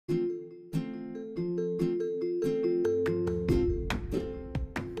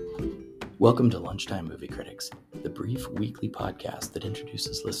Welcome to Lunchtime Movie Critics, the brief weekly podcast that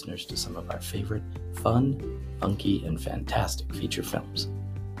introduces listeners to some of our favorite fun, funky, and fantastic feature films.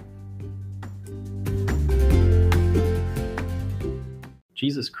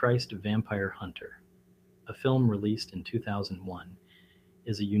 Jesus Christ Vampire Hunter, a film released in 2001,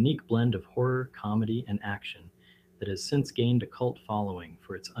 is a unique blend of horror, comedy, and action that has since gained a cult following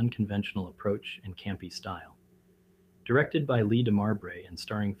for its unconventional approach and campy style. Directed by Lee DeMarbre and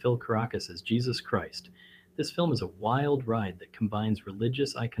starring Phil Caracas as Jesus Christ, this film is a wild ride that combines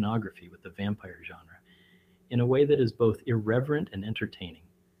religious iconography with the vampire genre in a way that is both irreverent and entertaining.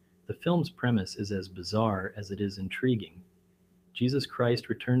 The film's premise is as bizarre as it is intriguing. Jesus Christ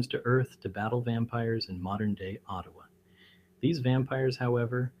returns to Earth to battle vampires in modern-day Ottawa. These vampires,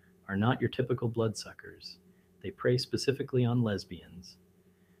 however, are not your typical bloodsuckers. They prey specifically on lesbians.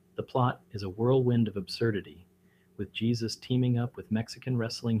 The plot is a whirlwind of absurdity, with Jesus teaming up with Mexican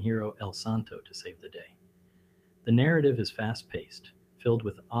wrestling hero El Santo to save the day. The narrative is fast-paced, filled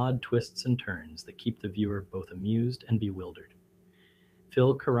with odd twists and turns that keep the viewer both amused and bewildered.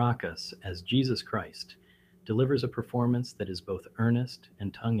 Phil Caracas as Jesus Christ delivers a performance that is both earnest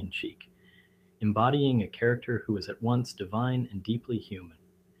and tongue-in-cheek, embodying a character who is at once divine and deeply human.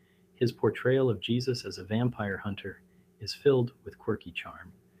 His portrayal of Jesus as a vampire hunter is filled with quirky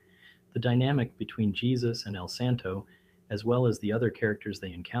charm. The dynamic between Jesus and El Santo, as well as the other characters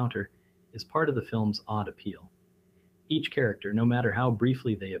they encounter, is part of the film's odd appeal. Each character, no matter how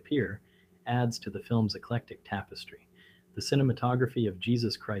briefly they appear, adds to the film's eclectic tapestry. The cinematography of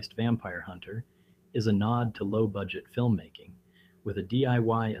Jesus Christ Vampire Hunter is a nod to low-budget filmmaking, with a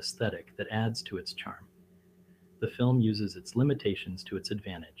DIY aesthetic that adds to its charm. The film uses its limitations to its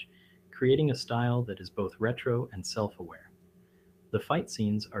advantage, creating a style that is both retro and self-aware. The fight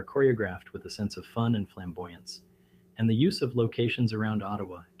scenes are choreographed with a sense of fun and flamboyance, and the use of locations around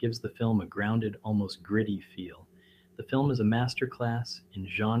Ottawa gives the film a grounded, almost gritty feel. The film is a masterclass in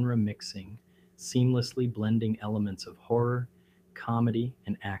genre mixing, seamlessly blending elements of horror, comedy,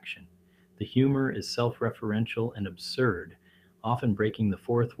 and action. The humor is self-referential and absurd, often breaking the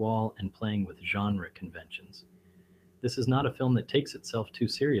fourth wall and playing with genre conventions. This is not a film that takes itself too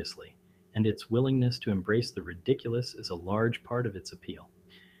seriously, and its willingness to embrace the ridiculous is a large part of its appeal.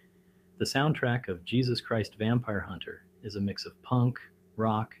 The soundtrack of Jesus Christ Vampire Hunter is a mix of punk,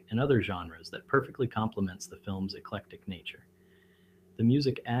 rock, and other genres that perfectly complements the film's eclectic nature. The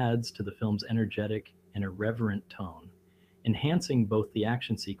music adds to the film's energetic and irreverent tone, enhancing both the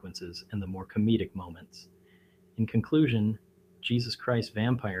action sequences and the more comedic moments. In conclusion, Jesus Christ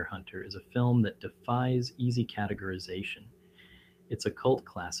Vampire Hunter is a film that defies easy categorization. It's a cult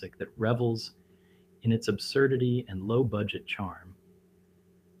classic that revels in its absurdity and low-budget charm.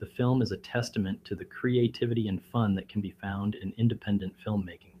 The film is a testament to the creativity and fun that can be found in independent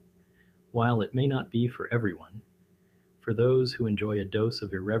filmmaking. While it may not be for everyone, for those who enjoy a dose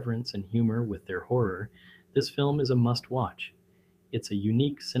of irreverence and humor with their horror, this film is a must-watch. It's a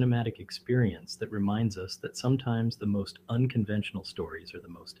unique cinematic experience that reminds us that sometimes the most unconventional stories are the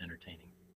most entertaining.